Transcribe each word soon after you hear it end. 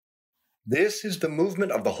This is the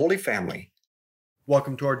movement of the Holy Family.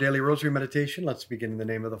 Welcome to our daily rosary meditation. Let's begin in the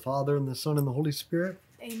name of the Father, and the Son, and the Holy Spirit.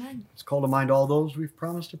 Amen. Let's call to mind all those we've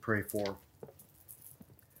promised to pray for.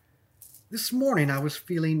 This morning I was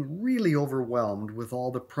feeling really overwhelmed with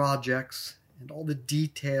all the projects and all the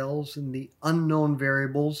details and the unknown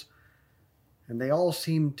variables, and they all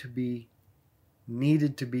seemed to be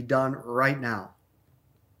needed to be done right now.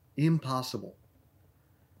 Impossible.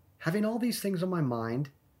 Having all these things on my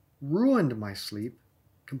mind ruined my sleep,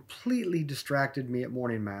 completely distracted me at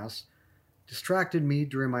morning mass, distracted me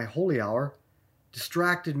during my holy hour,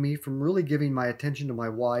 distracted me from really giving my attention to my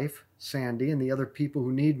wife, Sandy, and the other people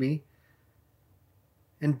who need me.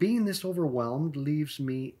 And being this overwhelmed leaves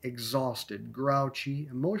me exhausted, grouchy,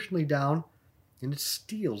 emotionally down, and it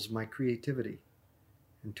steals my creativity.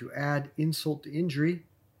 And to add insult to injury,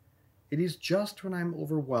 it is just when I'm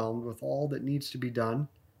overwhelmed with all that needs to be done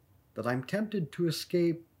that I'm tempted to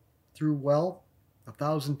escape through,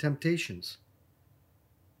 1,000 temptations.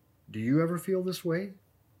 Do you ever feel this way?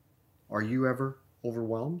 Are you ever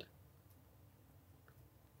overwhelmed?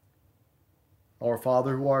 Our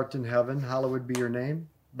Father who art in heaven, hallowed be your name.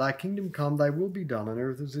 Thy kingdom come, thy will be done on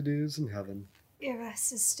earth as it is in heaven. Give us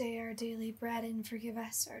this day our daily bread, and forgive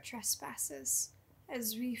us our trespasses,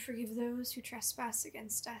 as we forgive those who trespass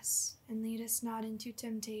against us. And lead us not into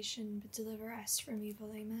temptation, but deliver us from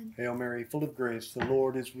evil. Amen. Hail Mary, full of grace, the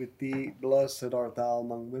Lord is with thee. Blessed art thou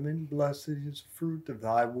among women, blessed is the fruit of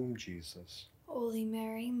thy womb, Jesus. Holy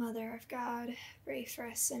Mary, Mother of God, pray for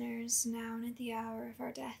us sinners, now and at the hour of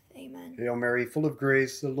our death. Amen. Hail Mary, full of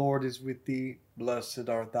grace, the Lord is with thee. Blessed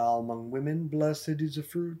art thou among women, blessed is the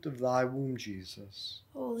fruit of thy womb, Jesus.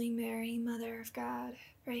 Holy Mary, Mother of God,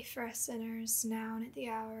 pray for us sinners, now and at the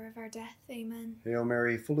hour of our death. Amen. Hail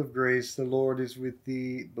Mary, full of grace, the Lord is with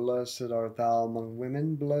thee. Blessed art thou among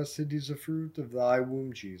women, blessed is the fruit of thy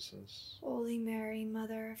womb, Jesus. Holy Mary,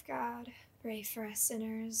 Mother of God, pray for us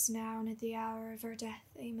sinners, now and at the hour of our death.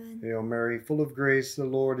 Amen. Hail Mary, full of grace, the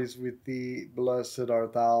Lord is with thee. Blessed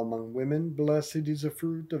art thou among women, blessed is the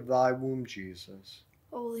fruit of thy womb, Jesus.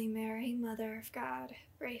 Holy Mary, Mother of God,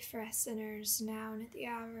 pray for us sinners, now and at the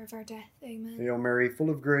hour of our death. Amen. Hail Mary, full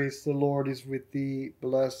of grace, the Lord is with thee.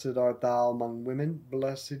 Blessed art thou among women,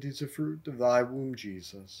 blessed is the fruit of thy womb,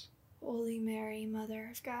 Jesus. Holy Mary, Mother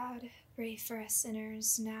of God, pray for us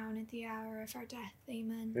sinners, now and at the hour of our death.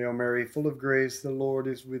 Amen. Hail Mary, full of grace, the Lord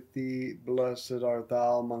is with thee. Blessed art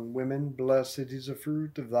thou among women, blessed is the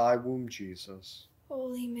fruit of thy womb, Jesus.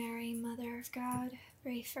 Holy Mary, Mother of God,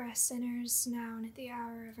 pray for us sinners, now and at the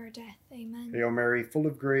hour of our death. Amen. Hail Mary, full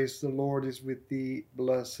of grace, the Lord is with thee.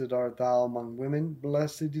 Blessed art thou among women,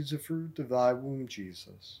 blessed is the fruit of thy womb,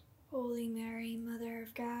 Jesus. Holy Mary, Mother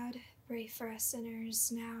of God, pray for us sinners,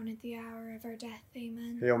 now and at the hour of our death.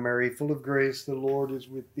 Amen. Hail Mary, full of grace, the Lord is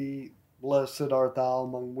with thee. Blessed art thou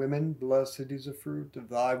among women, blessed is the fruit of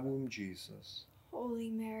thy womb, Jesus. Holy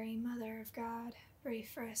Mary, Mother of God, pray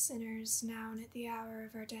for us sinners, now and at the hour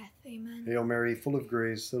of our death. Amen. Hail Mary, full of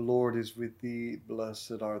grace, the Lord is with thee.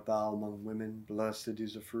 Blessed art thou among women, blessed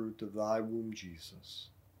is the fruit of thy womb, Jesus.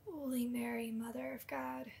 Holy Mary, Mother of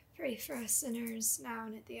God, pray for us sinners, now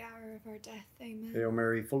and at the hour of our death. Amen. Hail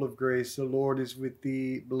Mary, full of grace, the Lord is with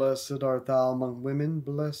thee. Blessed art thou among women,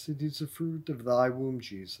 blessed is the fruit of thy womb,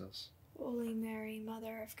 Jesus. Holy Mary,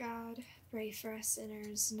 Mother of God, pray for us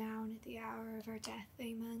sinners, now and at the hour of our death.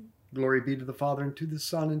 Amen. Glory be to the Father, and to the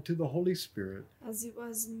Son, and to the Holy Spirit. As it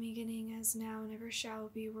was in the beginning, as now, and ever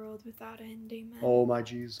shall be, world without end. Amen. O my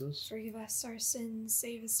Jesus, forgive us our sins,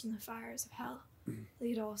 save us from the fires of hell.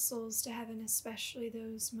 Lead all souls to heaven, especially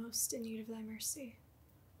those most in need of thy mercy.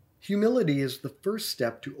 humility is the first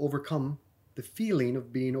step to overcome the feeling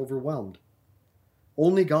of being overwhelmed.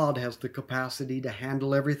 Only God has the capacity to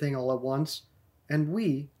handle everything all at once, and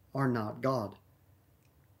we are not God.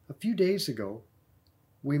 A few days ago,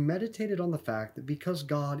 we meditated on the fact that because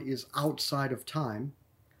God is outside of time,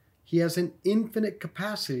 he has an infinite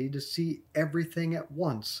capacity to see everything at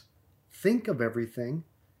once, think of everything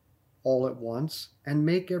all at once, and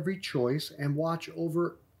make every choice and watch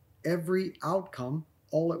over every outcome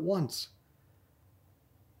all at once.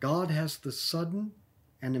 God has the sudden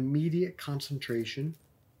and immediate concentration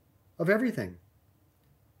of everything.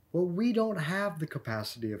 Well, we don't have the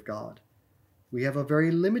capacity of God. We have a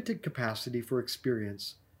very limited capacity for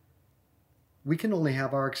experience. We can only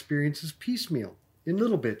have our experiences piecemeal, in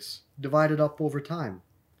little bits, divided up over time.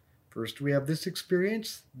 First we have this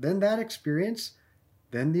experience, then that experience,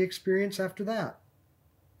 then the experience after that.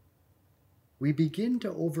 We begin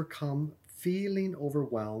to overcome feeling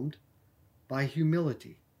overwhelmed by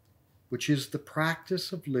humility, which is the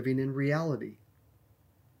practice of living in reality.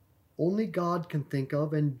 Only God can think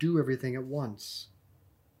of and do everything at once.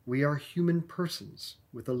 We are human persons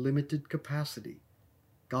with a limited capacity.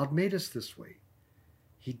 God made us this way.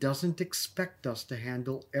 He doesn't expect us to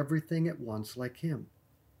handle everything at once like Him.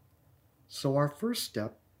 So our first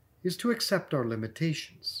step is to accept our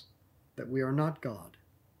limitations, that we are not God.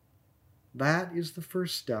 That is the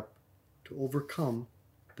first step to overcome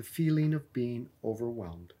the feeling of being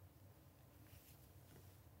overwhelmed.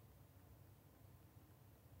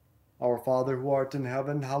 Our Father who art in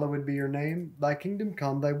heaven, hallowed be your name. Thy kingdom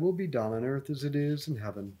come, thy will be done on earth as it is in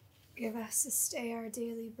heaven. Give us this day our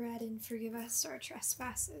daily bread, and forgive us our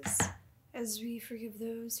trespasses, as we forgive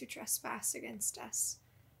those who trespass against us.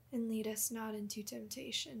 And lead us not into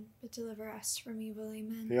temptation, but deliver us from evil.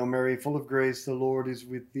 Amen. Hail Mary, full of grace, the Lord is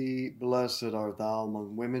with thee. Blessed art thou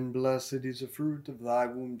among women, blessed is the fruit of thy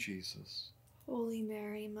womb, Jesus. Holy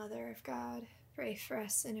Mary, Mother of God, pray for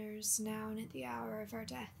us sinners, now and at the hour of our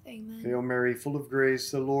death. Amen. Hail Mary, full of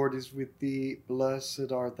grace, the Lord is with thee.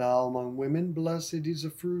 Blessed art thou among women, blessed is the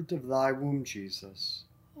fruit of thy womb, Jesus.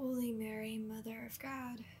 Holy Mary, Mother of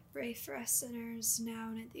God, pray for us sinners, now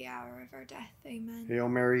and at the hour of our death. Amen. Hail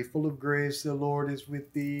Mary, full of grace, the Lord is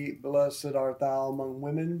with thee. Blessed art thou among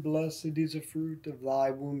women, blessed is the fruit of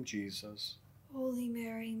thy womb, Jesus. Holy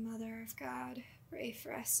Mary, Mother of God, pray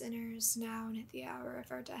for us sinners, now and at the hour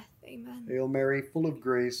of our death. Amen. Hail Mary, full of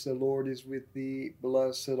grace, the Lord is with thee.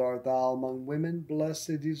 Blessed art thou among women,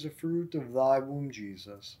 blessed is the fruit of thy womb,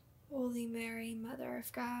 Jesus. Holy Mary, Mother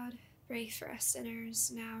of God, pray for us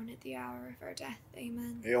sinners, now and at the hour of our death.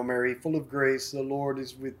 Amen. Hail Mary, full of grace, the Lord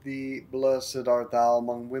is with thee. Blessed art thou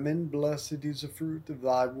among women, blessed is the fruit of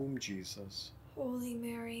thy womb, Jesus. Holy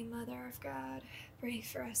Mary, Mother of God, pray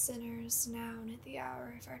for us sinners, now and at the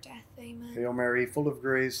hour of our death. Amen. Hail Mary, full of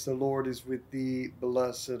grace, the Lord is with thee.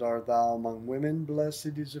 Blessed art thou among women,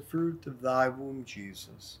 blessed is the fruit of thy womb,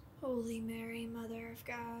 Jesus. Holy Mary, Mother of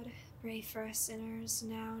God, pray for us sinners,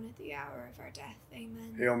 now and at the hour of our death.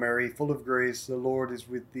 Amen. Hail Mary, full of grace, the Lord is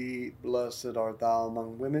with thee. Blessed art thou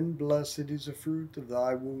among women, blessed is the fruit of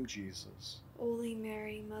thy womb, Jesus. Holy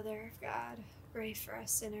Mary, Mother of God, pray for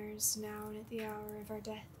us sinners, now and at the hour of our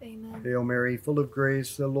death. Amen. Hail Mary, full of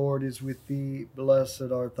grace, the Lord is with thee.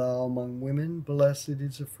 Blessed art thou among women, blessed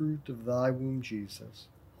is the fruit of thy womb, Jesus.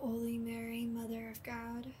 Holy Mary, Mother of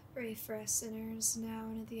God, pray for us sinners, now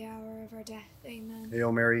and at the hour of our death. Amen.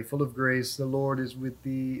 Hail Mary, full of grace, the Lord is with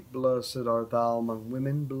thee. Blessed art thou among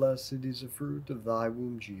women, blessed is the fruit of thy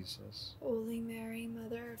womb, Jesus. Holy Mary,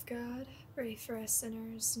 Mother of God, pray for us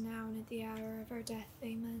sinners, now and at the hour of our death.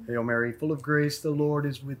 Amen. Hail Mary, full of grace, the Lord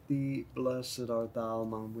is with thee. Blessed art thou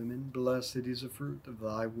among women, blessed is the fruit of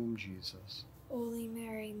thy womb, Jesus. Holy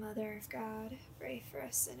Mary, Mother of God, pray for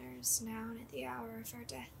us sinners, now and at the hour of our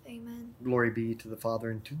death. Amen. Glory be to the Father,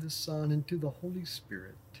 and to the Son, and to the Holy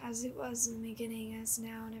Spirit. As it was in the beginning, as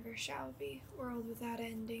now, and ever shall be, world without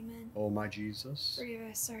end. Amen. O my Jesus, Forgive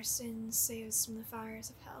us our sins, save us from the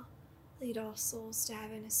fires of hell. Lead all souls to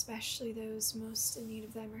heaven, especially those most in need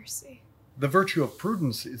of thy mercy. the virtue of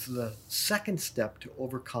prudence is the second step to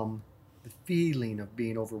overcome the feeling of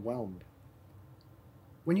being overwhelmed.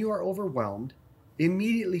 When you are overwhelmed,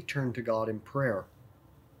 immediately turn to God in prayer.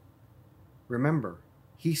 Remember,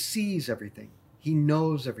 He sees everything. He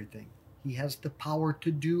knows everything. He has the power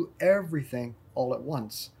to do everything all at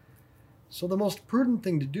once. So the most prudent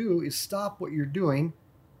thing to do is stop what you're doing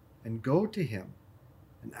and go to Him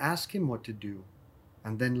and ask Him what to do,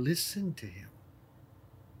 and then listen to Him.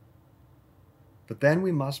 But then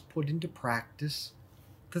we must put into practice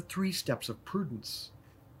the 3 steps of prudence.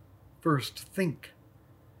 First, think.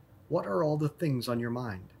 What are all the things on your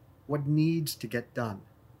mind? What needs to get done?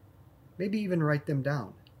 Maybe even write them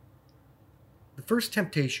down. The first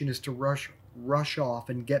temptation is to rush off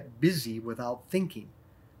and get busy without thinking.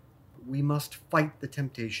 We must fight the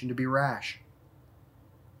temptation to be rash.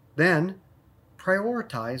 Then,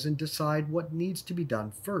 prioritize and decide what needs to be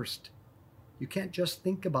done first. You can't just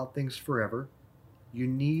think about things forever. You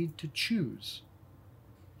need to choose.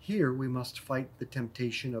 Here we must fight the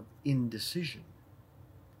temptation of indecision.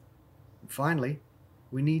 And finally,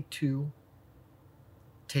 we need to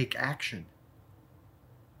take action.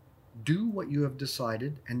 Do what you have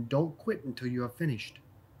decided and don't quit until you have finished.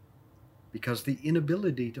 Because the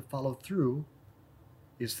inability to follow through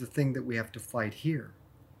is the thing that we have to fight here.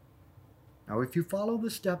 Now, if you follow the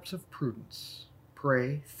steps of prudence,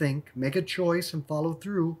 pray, think, make a choice, and follow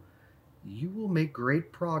through, you will make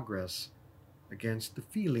great progress against the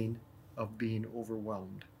feeling of being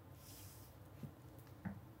overwhelmed.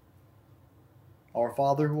 Our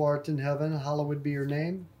Father who art in heaven, hallowed be your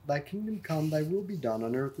name. Thy kingdom come, thy will be done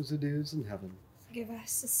on earth as it is in heaven. Give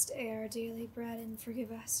us this day our daily bread, and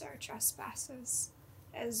forgive us our trespasses,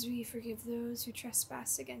 as we forgive those who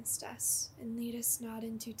trespass against us. And lead us not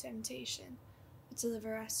into temptation, but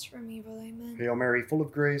deliver us from evil. Amen. Hail Mary, full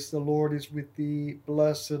of grace, the Lord is with thee.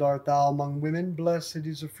 Blessed art thou among women, blessed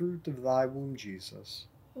is the fruit of thy womb, Jesus.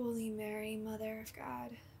 Holy Mary, Mother of God,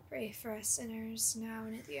 pray for us sinners, now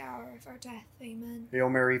and at the hour of our death. Amen. Hail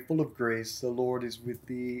Mary, full of grace, the Lord is with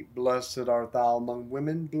thee. Blessed art thou among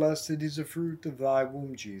women, blessed is the fruit of thy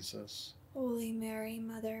womb, Jesus. Holy Mary,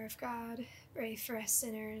 Mother of God, pray for us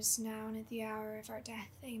sinners, now and at the hour of our death.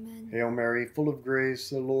 Amen. Hail Mary, full of grace,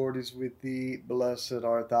 the Lord is with thee. Blessed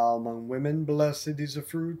art thou among women, blessed is the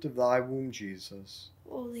fruit of thy womb, Jesus.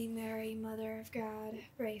 Holy Mary, Mother of God,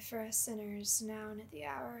 pray for us sinners, now and at the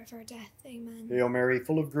hour of our death. Amen. Hail Mary,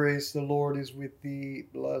 full of grace, the Lord is with thee.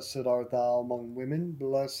 Blessed art thou among women,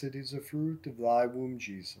 blessed is the fruit of thy womb,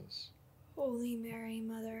 Jesus. Holy Mary,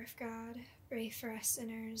 Mother of God, pray for us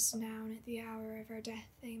sinners, now and at the hour of our death.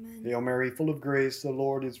 Amen. Hail Mary, full of grace, the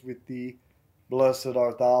Lord is with thee. Blessed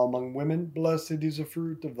art thou among women, blessed is the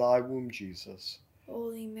fruit of thy womb, Jesus.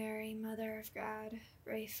 Holy Mary, Mother of God,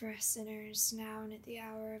 pray for us sinners, now and at the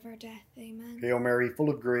hour of our death. Amen. Hail Mary, full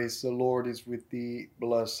of grace, the Lord is with thee.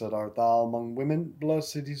 Blessed art thou among women,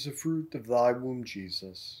 blessed is the fruit of thy womb,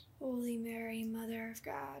 Jesus. Holy Mary, Mother of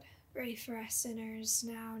God, pray for us sinners,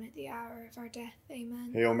 now and at the hour of our death.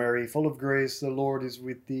 Amen. Hail Mary, full of grace, the Lord is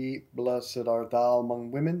with thee. Blessed art thou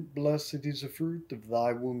among women, blessed is the fruit of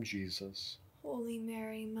thy womb, Jesus. Holy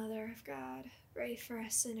Mary, Mother of God, pray for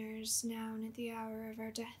us sinners, now and at the hour of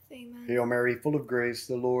our death. Amen. Hail Mary, full of grace,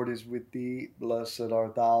 the Lord is with thee. Blessed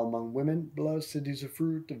art thou among women, blessed is the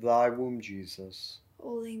fruit of thy womb, Jesus.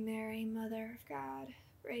 Holy Mary, Mother of God,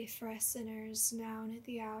 pray for us sinners, now and at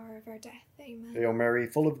the hour of our death. Amen. Hail Mary,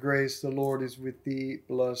 full of grace, the Lord is with thee.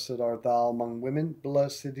 Blessed art thou among women,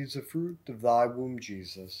 blessed is the fruit of thy womb,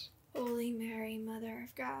 Jesus. Holy Mary, Mother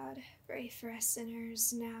of God, pray for us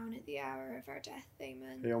sinners, now and at the hour of our death.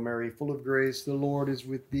 Amen. Hail Mary, full of grace, the Lord is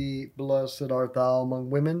with thee. Blessed art thou among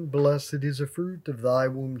women, blessed is the fruit of thy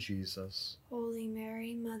womb, Jesus. Holy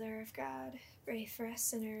Mary, Mother of God, pray for us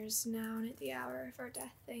sinners, now and at the hour of our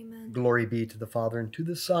death. Amen. Glory be to the Father, and to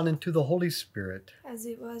the Son, and to the Holy Spirit. As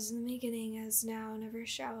it was in the beginning, as now, and ever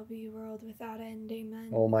shall be, world without end.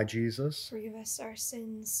 Amen. O my Jesus, Forgive us our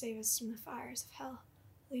sins, save us from the fires of hell.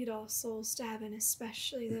 Lead all souls to heaven,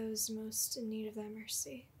 especially those most in need of thy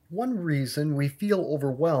mercy. one reason we feel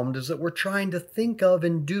overwhelmed is that we're trying to think of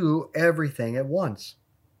and do everything at once.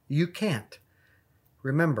 You can't.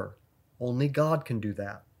 Remember, only God can do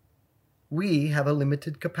that. We have a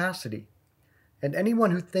limited capacity, and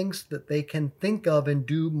anyone who thinks that they can think of and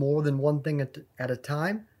do more than one thing at a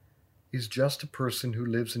time is just a person who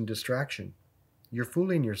lives in distraction. You're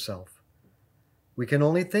fooling yourself. We can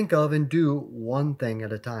only think of and do one thing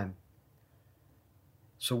at a time.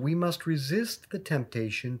 So we must resist the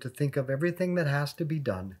temptation to think of everything that has to be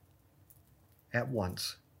done at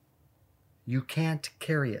once. You can't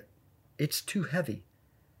carry it. It's too heavy.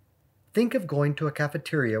 Think of going to a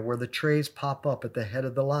cafeteria where the trays pop up at the head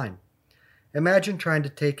of the line. Imagine trying to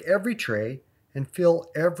take every tray and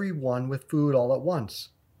fill every one with food all at once.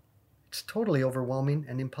 It's totally overwhelming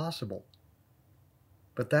and impossible.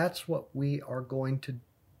 But that's what we are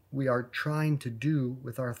trying to do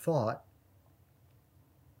with our thought.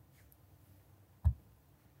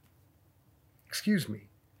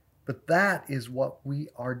 But that is what we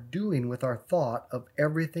are doing with our thought of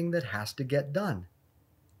everything that has to get done.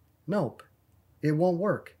 Nope, it won't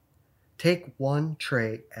work. Take one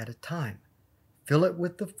tray at a time. Fill it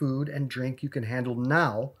with the food and drink you can handle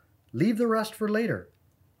now. Leave the rest for later.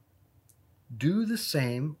 Do the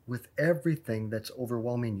same with everything that's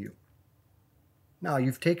overwhelming you. Now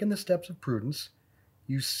you've taken the steps of prudence.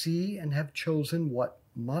 You see and have chosen what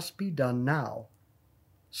must be done now.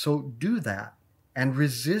 So do that and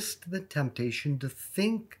resist the temptation to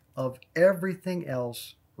think of everything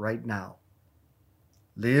else right now.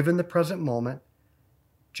 Live in the present moment.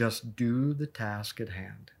 Just do the task at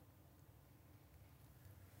hand.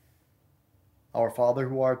 Our Father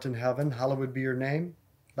who art in heaven, hallowed be your name.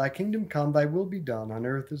 Thy kingdom come, thy will be done, on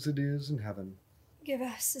earth as it is in heaven. Give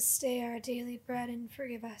us this day our daily bread, and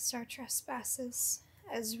forgive us our trespasses,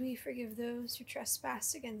 as we forgive those who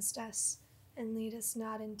trespass against us. And lead us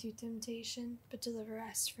not into temptation, but deliver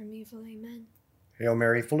us from evil. Amen. Hail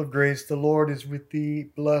Mary, full of grace, the Lord is with thee.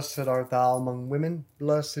 Blessed art thou among women,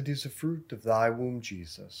 blessed is the fruit of thy womb,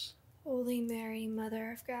 Jesus. Holy Mary,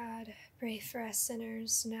 Mother of God, pray for us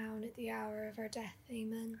sinners, now and at the hour of our death.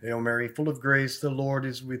 Amen. Hail Mary, full of grace, the Lord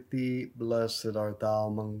is with thee. Blessed art thou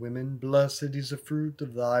among women, blessed is the fruit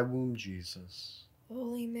of thy womb, Jesus.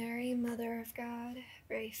 Holy Mary, Mother of God,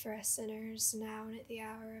 pray for us sinners, now and at the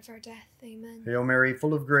hour of our death. Amen. Hail Mary,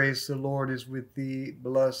 full of grace, the Lord is with thee.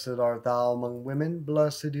 Blessed art thou among women.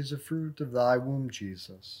 Blessed is the fruit of thy womb,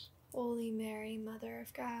 Jesus. Holy Mary, Mother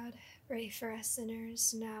of God, pray for us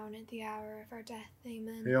sinners, now and at the hour of our death.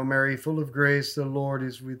 Amen. Hail Mary, full of grace, the Lord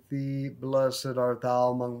is with thee. Blessed art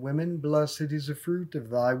thou among women. Blessed is the fruit of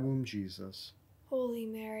thy womb, Jesus. Holy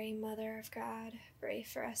Mary, Mother of God, pray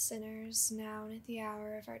for us sinners, now and at the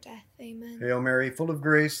hour of our death. Amen. Hail Mary, full of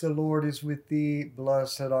grace, the Lord is with thee.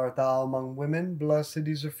 Blessed art thou among women. Blessed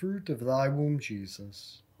is the fruit of thy womb,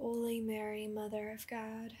 Jesus. Holy Mary, Mother of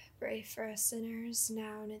God, pray for us sinners,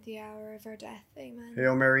 now and at the hour of our death. Amen.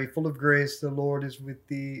 Hail Mary, full of grace, the Lord is with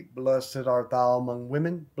thee. Blessed art thou among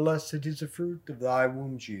women. Blessed is the fruit of thy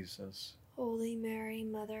womb, Jesus. Holy Mary,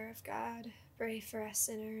 Mother of God, pray for us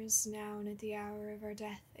sinners, now and at the hour of our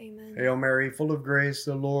death. Amen. Hail Mary, full of grace,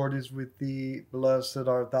 the Lord is with thee. Blessed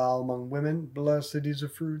art thou among women. Blessed is the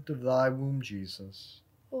fruit of thy womb, Jesus.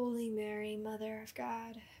 Holy Mary, Mother of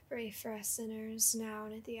God, pray for us sinners, now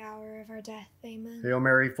and at the hour of our death. Amen. Hail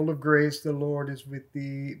Mary, full of grace, the Lord is with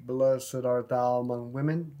thee. Blessed art thou among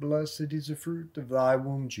women. Blessed is the fruit of thy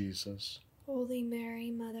womb, Jesus. Holy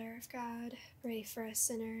Mary, Mother of God, pray for us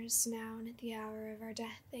sinners, now and at the hour of our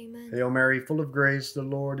death. Amen. Hail Mary, full of grace, the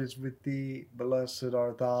Lord is with thee. Blessed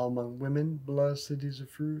art thou among women. Blessed is the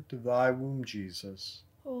fruit of thy womb, Jesus.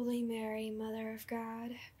 Holy Mary, Mother of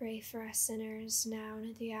God, pray for us sinners, now and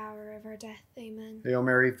at the hour of our death. Amen. Hail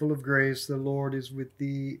Mary, full of grace, the Lord is with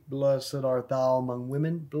thee. Blessed art thou among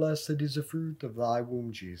women. Blessed is the fruit of thy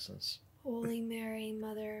womb, Jesus. Holy Mary,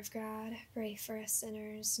 Mother of God, pray for us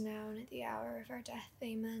sinners, now and at the hour of our death.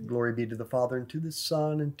 Amen. Glory be to the Father, and to the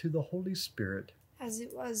Son, and to the Holy Spirit. As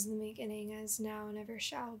it was in the beginning, as now, and ever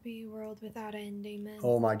shall be, world without end. Amen.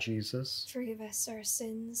 O my Jesus, forgive us our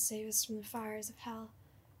sins, save us from the fires of hell.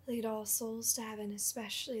 Lead all souls to heaven,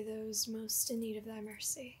 especially those most in need of thy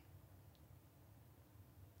mercy.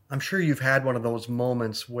 I'm sure you've had one of those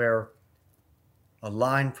moments where a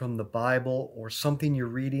line from the Bible or something you're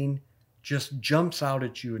reading just jumps out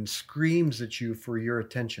at you and screams at you for your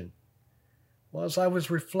attention. Well, as I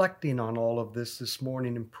was reflecting on all of this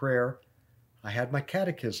morning in prayer, I had my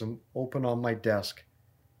catechism open on my desk.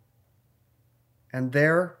 And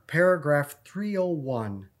there, paragraph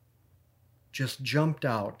 301 just jumped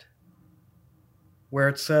out, where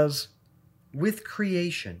it says, "With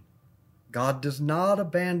creation, God does not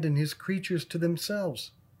abandon his creatures to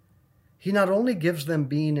themselves. He not only gives them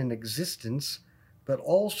being and existence, but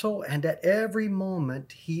also and at every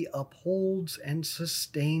moment he upholds and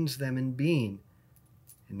sustains them in being,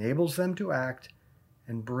 enables them to act,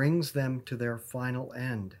 and brings them to their final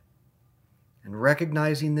end. And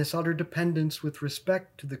recognizing this utter dependence with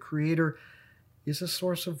respect to the Creator is a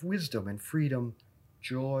source of wisdom and freedom,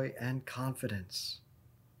 joy and confidence."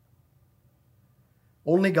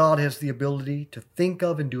 Only God has the ability to think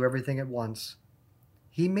of and do everything at once.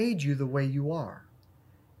 He made you the way you are.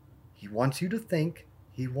 He wants you to think,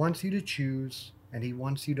 he wants you to choose, and he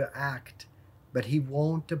wants you to act, but he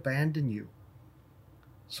won't abandon you.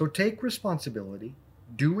 So take responsibility,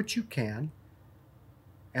 do what you can,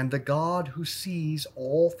 and the God who sees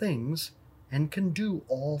all things and can do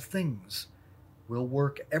all things will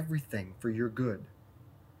work everything for your good.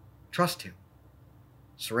 Trust him.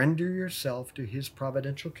 Surrender yourself to his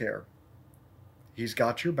providential care. He's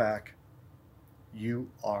got your back. You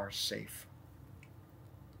are safe.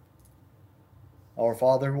 Our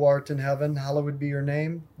Father who art in heaven, hallowed be your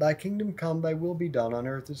name. Thy kingdom come, thy will be done on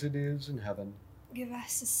earth as it is in heaven. Give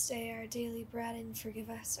us this day our daily bread, and forgive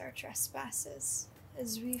us our trespasses,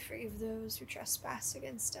 as we forgive those who trespass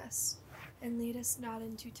against us. And lead us not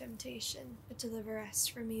into temptation, but deliver us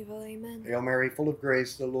from evil. Amen. Hail Mary, full of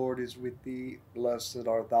grace, the Lord is with thee. Blessed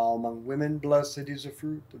art thou among women. Blessed is the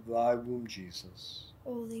fruit of thy womb, Jesus.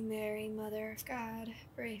 Holy Mary, Mother of God,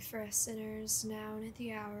 pray for us sinners, now and at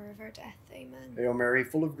the hour of our death. Amen. Hail Mary,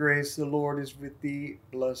 full of grace, the Lord is with thee.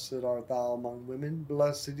 Blessed art thou among women.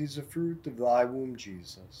 Blessed is the fruit of thy womb,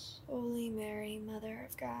 Jesus. Holy Mary, Mother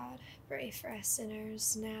of God, pray for us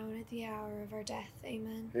sinners, now and at the hour of our death.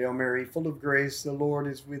 Amen. Hail Mary, full of grace, the Lord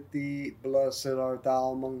is with thee. Blessed art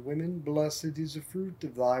thou among women. Blessed is the fruit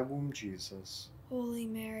of thy womb, Jesus. Holy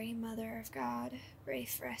Mary, Mother of God, pray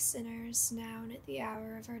for us sinners, now and at the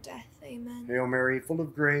hour of our death. Amen. Hail Mary, full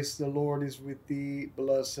of grace, the Lord is with thee.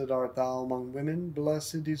 Blessed art thou among women.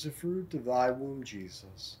 Blessed is the fruit of thy womb,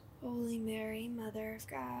 Jesus. Holy Mary, Mother of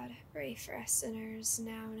God, pray for us sinners,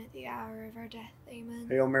 now and at the hour of our death. Amen.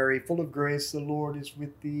 Hail Mary, full of grace, the Lord is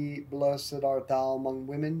with thee. Blessed art thou among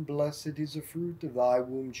women, blessed is the fruit of thy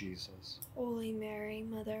womb, Jesus. Holy Mary,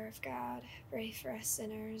 Mother of God, pray for us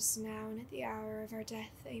sinners, now and at the hour of our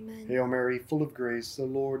death. Amen. Hail Mary, full of grace, the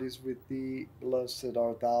Lord is with thee. Blessed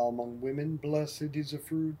art thou among women, blessed is the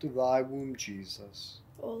fruit of thy womb, Jesus.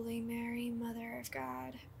 Holy Mary, Mother of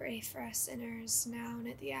God, pray for us sinners, now and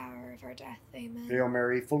at the hour of our death. Amen. Hail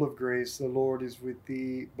Mary, full of grace, the Lord is with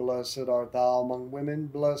thee. Blessed art thou among women,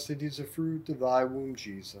 blessed is the fruit of thy womb,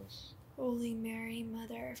 Jesus. Holy Mary,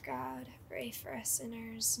 Mother of God, pray for us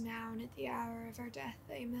sinners, now and at the hour of our death.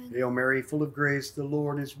 Amen. Hail Mary, full of grace, the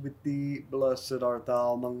Lord is with thee. Blessed art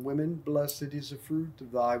thou among women, blessed is the fruit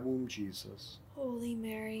of thy womb, Jesus. Holy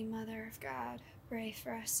Mary, Mother of God, pray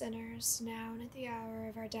for us sinners, now and at the hour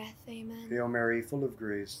of our death. Amen. Hail Mary, full of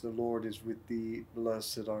grace, the Lord is with thee.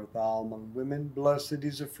 Blessed art thou among women, blessed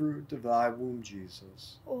is the fruit of thy womb,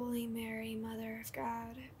 Jesus. Holy Mary, Mother of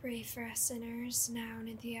God, pray for us sinners, now and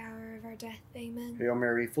at the hour of our death. Amen. Hail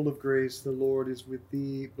Mary, full of grace, the Lord is with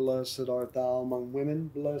thee. Blessed art thou among women,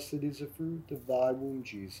 blessed is the fruit of thy womb,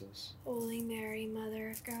 Jesus. Holy Mary, Mother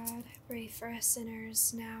of God, pray for us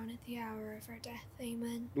sinners, now and at the hour of our death.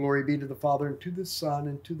 Amen. Glory be to the Father, and to the Son,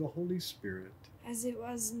 and to the Holy Spirit. As it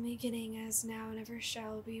was in the beginning, as now, and ever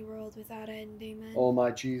shall be, world without end. Amen. O my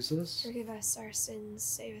Jesus, forgive us our sins,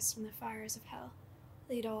 save us from the fires of hell.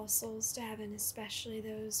 Lead all souls to heaven, especially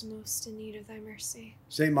those most in need of thy mercy.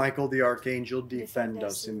 Saint Michael the Archangel, defend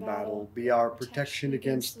us in battle. Be our protection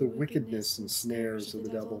against the wickedness and snares of the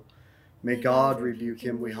devil. May God rebuke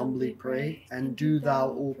him, we humbly pray. And do thou,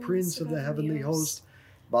 O Prince of the heavenly host,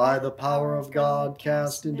 by the power of God,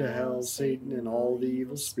 cast into hell Satan and all the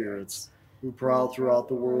evil spirits who prowl throughout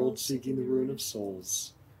the world seeking the ruin of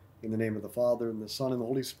souls. In the name of the Father, and the Son, and the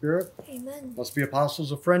Holy Spirit. Amen. Let's be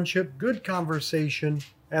apostles of friendship, good conversation,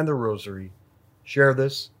 and the rosary. Share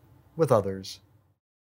this with others.